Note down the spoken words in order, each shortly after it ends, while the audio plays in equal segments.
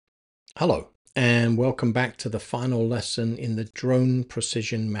Hello, and welcome back to the final lesson in the drone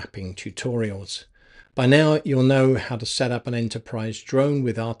precision mapping tutorials. By now, you'll know how to set up an enterprise drone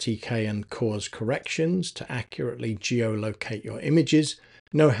with RTK and coarse corrections to accurately geolocate your images,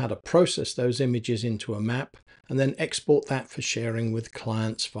 know how to process those images into a map, and then export that for sharing with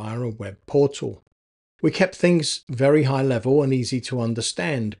clients via a web portal. We kept things very high level and easy to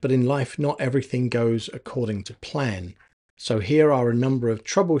understand, but in life, not everything goes according to plan. So here are a number of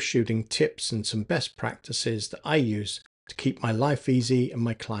troubleshooting tips and some best practices that I use to keep my life easy and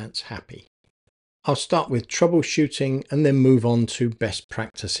my clients happy. I'll start with troubleshooting and then move on to best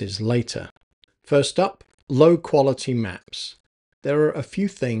practices later. First up, low quality maps. There are a few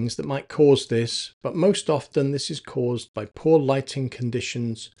things that might cause this, but most often this is caused by poor lighting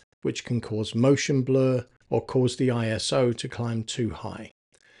conditions, which can cause motion blur or cause the ISO to climb too high.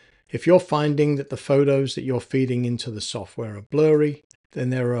 If you're finding that the photos that you're feeding into the software are blurry, then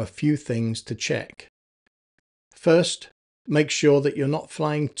there are a few things to check. First, make sure that you're not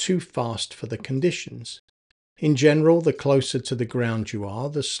flying too fast for the conditions. In general, the closer to the ground you are,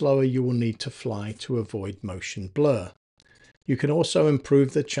 the slower you will need to fly to avoid motion blur. You can also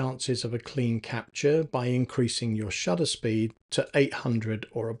improve the chances of a clean capture by increasing your shutter speed to 800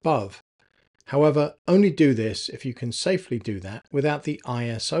 or above. However, only do this if you can safely do that without the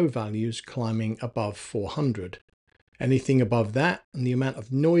ISO values climbing above 400. Anything above that and the amount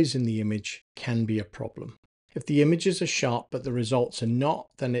of noise in the image can be a problem. If the images are sharp but the results are not,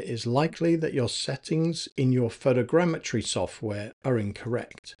 then it is likely that your settings in your photogrammetry software are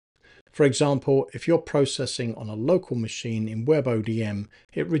incorrect. For example, if you're processing on a local machine in WebODM,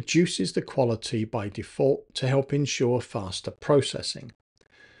 it reduces the quality by default to help ensure faster processing.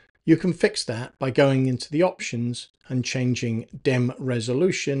 You can fix that by going into the options and changing DEM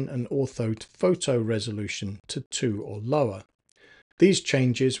resolution and orthophoto resolution to 2 or lower. These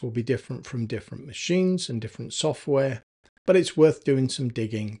changes will be different from different machines and different software, but it's worth doing some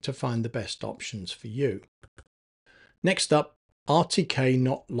digging to find the best options for you. Next up, RTK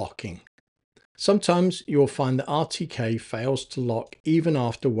not locking. Sometimes you will find that RTK fails to lock even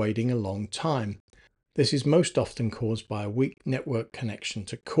after waiting a long time. This is most often caused by a weak network connection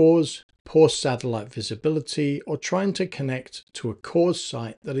to cores, poor satellite visibility, or trying to connect to a cores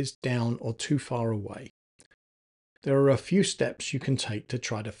site that is down or too far away. There are a few steps you can take to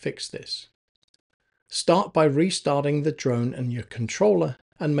try to fix this. Start by restarting the drone and your controller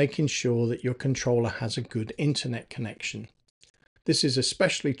and making sure that your controller has a good internet connection. This is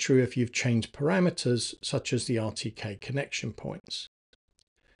especially true if you've changed parameters such as the RTK connection points.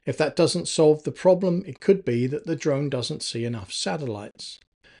 If that doesn't solve the problem, it could be that the drone doesn't see enough satellites.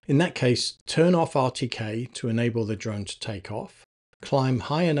 In that case, turn off RTK to enable the drone to take off, climb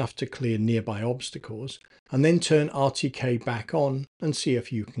high enough to clear nearby obstacles, and then turn RTK back on and see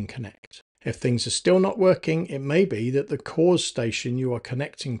if you can connect. If things are still not working, it may be that the cores station you are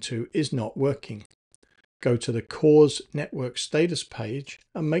connecting to is not working. Go to the cores network status page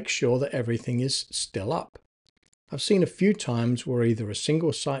and make sure that everything is still up. I've seen a few times where either a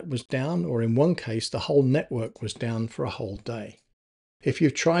single site was down or in one case the whole network was down for a whole day. If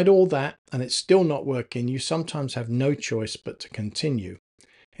you've tried all that and it's still not working, you sometimes have no choice but to continue.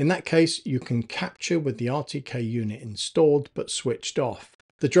 In that case, you can capture with the RTK unit installed but switched off.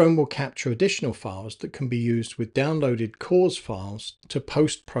 The drone will capture additional files that can be used with downloaded cores files to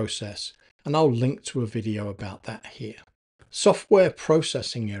post-process, and I'll link to a video about that here. Software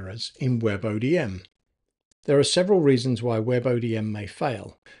processing errors in WebODM. There are several reasons why WebODM may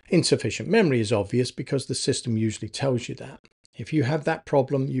fail. Insufficient memory is obvious because the system usually tells you that. If you have that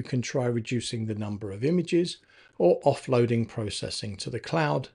problem, you can try reducing the number of images or offloading processing to the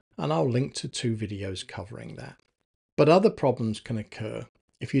cloud, and I'll link to 2 videos covering that. But other problems can occur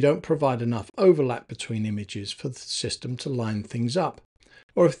if you don't provide enough overlap between images for the system to line things up,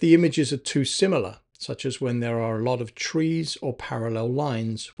 or if the images are too similar, such as when there are a lot of trees or parallel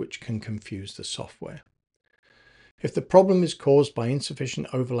lines, which can confuse the software. If the problem is caused by insufficient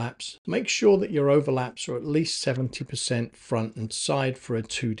overlaps, make sure that your overlaps are at least 70% front and side for a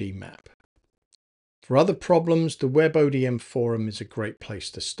 2D map. For other problems, the WebODM forum is a great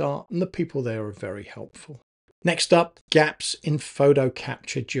place to start, and the people there are very helpful. Next up, gaps in photo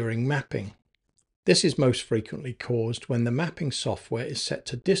capture during mapping. This is most frequently caused when the mapping software is set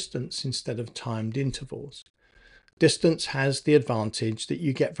to distance instead of timed intervals. Distance has the advantage that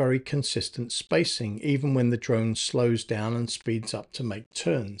you get very consistent spacing even when the drone slows down and speeds up to make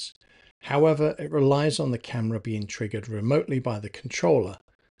turns. However, it relies on the camera being triggered remotely by the controller,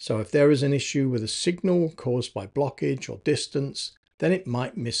 so if there is an issue with a signal caused by blockage or distance, then it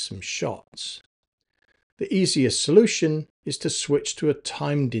might miss some shots. The easiest solution is to switch to a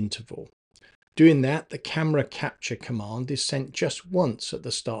timed interval. Doing that, the camera capture command is sent just once at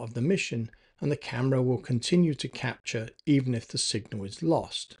the start of the mission, and the camera will continue to capture even if the signal is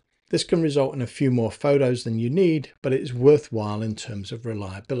lost. This can result in a few more photos than you need, but it is worthwhile in terms of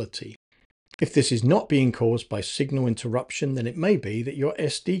reliability. If this is not being caused by signal interruption, then it may be that your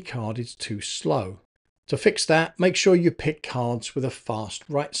SD card is too slow. To fix that, make sure you pick cards with a fast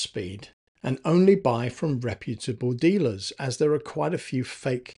write speed and only buy from reputable dealers, as there are quite a few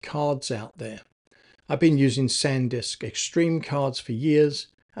fake cards out there. I've been using SanDisk Extreme cards for years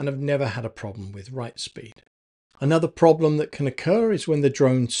and have never had a problem with write speed. Another problem that can occur is when the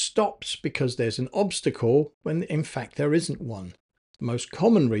drone stops because there's an obstacle when in fact there isn't one. The most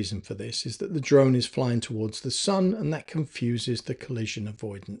common reason for this is that the drone is flying towards the sun, and that confuses the collision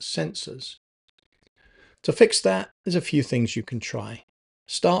avoidance sensors. To fix that, there's a few things you can try.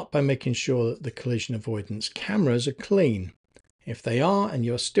 Start by making sure that the collision avoidance cameras are clean. If they are and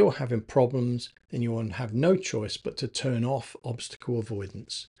you're still having problems, then you will have no choice but to turn off obstacle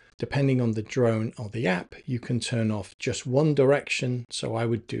avoidance. Depending on the drone or the app, you can turn off just one direction, so I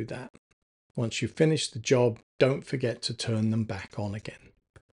would do that. Once you've finished the job, don't forget to turn them back on again.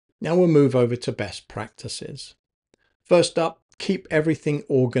 Now we'll move over to best practices. First up, keep everything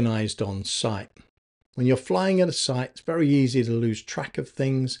organized on site. When you're flying at a site, it's very easy to lose track of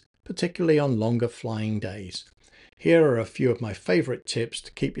things, particularly on longer flying days. Here are a few of my favorite tips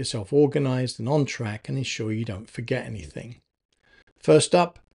to keep yourself organized and on track and ensure you don't forget anything. First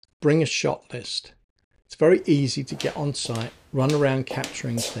up, bring a shot list. It's very easy to get on site, run around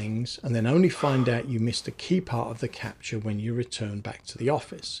capturing things, and then only find out you missed a key part of the capture when you return back to the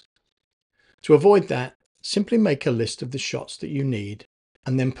office. To avoid that, simply make a list of the shots that you need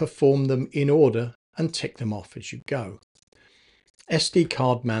and then perform them in order and tick them off as you go. SD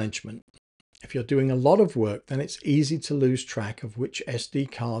card management. If you're doing a lot of work, then it's easy to lose track of which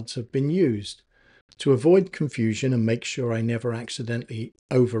SD cards have been used. To avoid confusion and make sure I never accidentally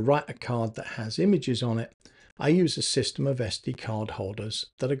overwrite a card that has images on it, I use a system of SD card holders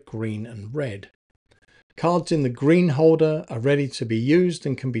that are green and red. Cards in the green holder are ready to be used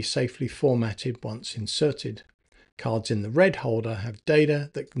and can be safely formatted once inserted. Cards in the red holder have data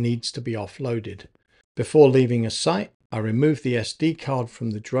that needs to be offloaded. Before leaving a site, I remove the SD card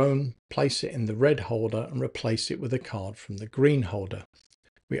from the drone, place it in the red holder and replace it with a card from the green holder.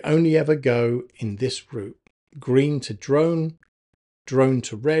 We only ever go in this route: green to drone, drone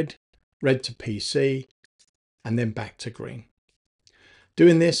to red, red to PC, and then back to green.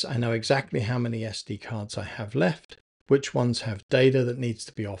 Doing this, I know exactly how many SD cards I have left, which ones have data that needs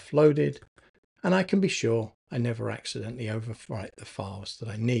to be offloaded, and I can be sure I never accidentally overwrite the files that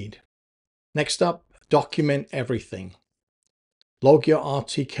I need. Next up, document everything. Log your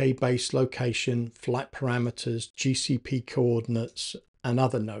RTK base location, flight parameters, GCP coordinates, and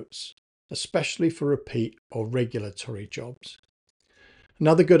other notes, especially for repeat or regulatory jobs.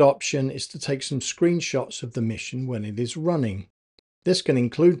 Another good option is to take some screenshots of the mission when it is running. This can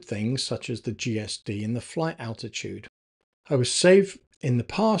include things such as the GSD and the flight altitude. I was saved in the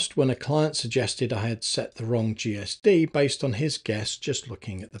past when a client suggested I had set the wrong GSD based on his guess just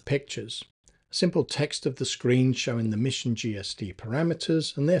looking at the pictures. A simple text of the screen showing the mission GSD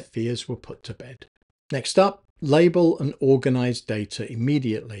parameters and their fears were put to bed. Next up, label and organize data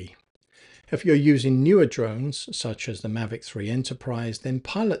immediately. If you're using newer drones, such as the Mavic 3 Enterprise, then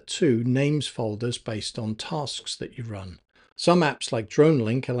Pilot 2 names folders based on tasks that you run. Some apps like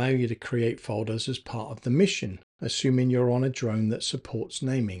DroneLink allow you to create folders as part of the mission, assuming you're on a drone that supports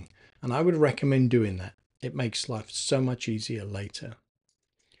naming, and I would recommend doing that. It makes life so much easier later.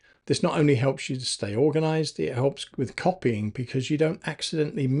 This not only helps you to stay organized, it helps with copying because you don't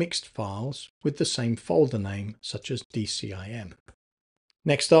accidentally mix files with the same folder name, such as DCIM.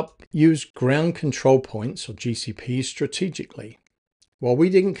 Next up, use ground control points or GCPs strategically. While we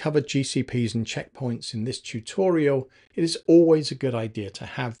didn't cover GCPs and checkpoints in this tutorial, it is always a good idea to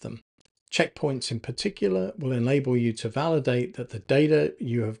have them. Checkpoints in particular will enable you to validate that the data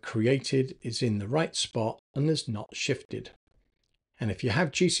you have created is in the right spot and is not shifted. And if you have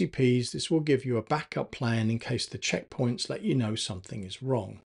GCPs, this will give you a backup plan in case the checkpoints let you know something is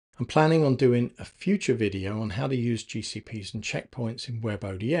wrong. I'm planning on doing a future video on how to use GCPs and checkpoints in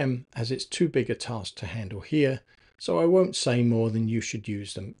WebODM, as it's too big a task to handle here, so I won't say more than you should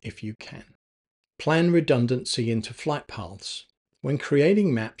use them if you can. Plan redundancy into flight paths. When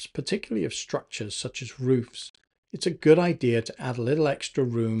creating maps, particularly of structures such as roofs, it's a good idea to add a little extra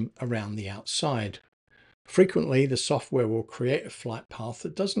room around the outside. Frequently, the software will create a flight path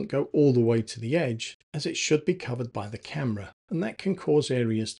that doesn't go all the way to the edge, as it should be covered by the camera, and that can cause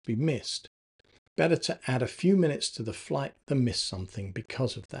areas to be missed. better to add a few minutes to the flight than miss something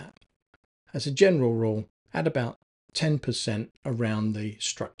because of that. As a general rule, add about 10% around the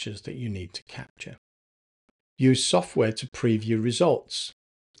structures that you need to capture. Use software to preview results.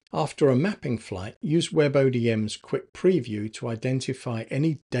 After a mapping flight, use WebODM's quick preview to identify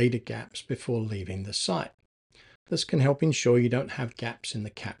any data gaps before leaving the site. This can help ensure you don't have gaps in the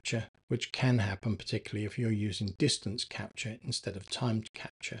capture, which can happen particularly if you're using distance capture instead of time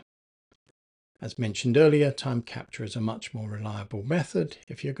capture. As mentioned earlier, time capture is a much more reliable method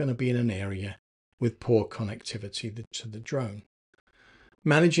if you're going to be in an area with poor connectivity to the drone.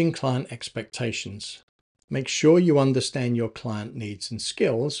 Managing client expectations. Make sure you understand your client needs and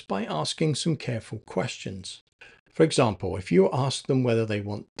skills by asking some careful questions. For example, if you ask them whether they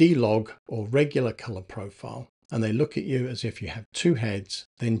want D-log or regular color profile, and they look at you as if you have two heads,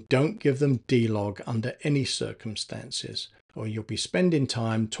 then don't give them D-log under any circumstances, or you'll be spending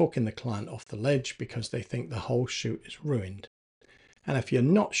time talking the client off the ledge because they think the whole shoot is ruined. And if you're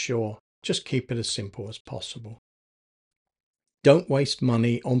not sure, just keep it as simple as possible. Don't waste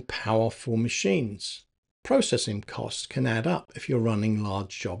money on powerful machines. Processing costs can add up if you're running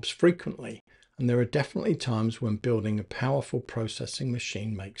large jobs frequently, and there are definitely times when building a powerful processing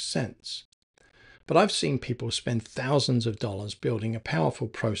machine makes sense. But I've seen people spend thousands of dollars building a powerful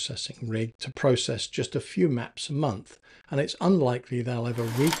processing rig to process just a few maps a month, and it's unlikely they'll ever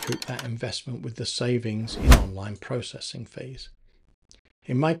recoup that investment with the savings in online processing fees.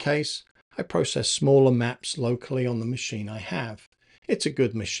 In my case, I process smaller maps locally on the machine I have. It's a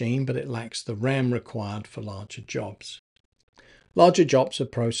good machine, but it lacks the RAM required for larger jobs. Larger jobs are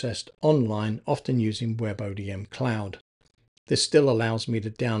processed online, often using WebODM Cloud. This still allows me to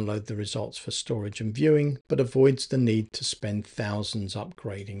download the results for storage and viewing, but avoids the need to spend thousands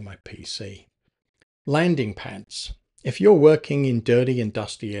upgrading my PC. Landing pads. If you're working in dirty and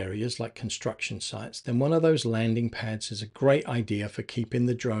dusty areas like construction sites, then one of those landing pads is a great idea for keeping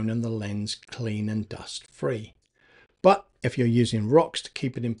the drone and the lens clean and dust free. But if you're using rocks to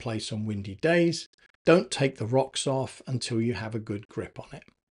keep it in place on windy days, don't take the rocks off until you have a good grip on it.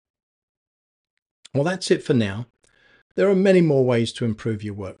 Well, that's it for now. There are many more ways to improve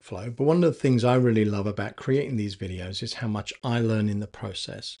your workflow, but one of the things I really love about creating these videos is how much I learn in the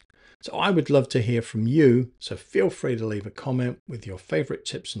process. So I would love to hear from you, so feel free to leave a comment with your favorite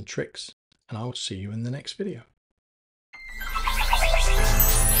tips and tricks, and I'll see you in the next video.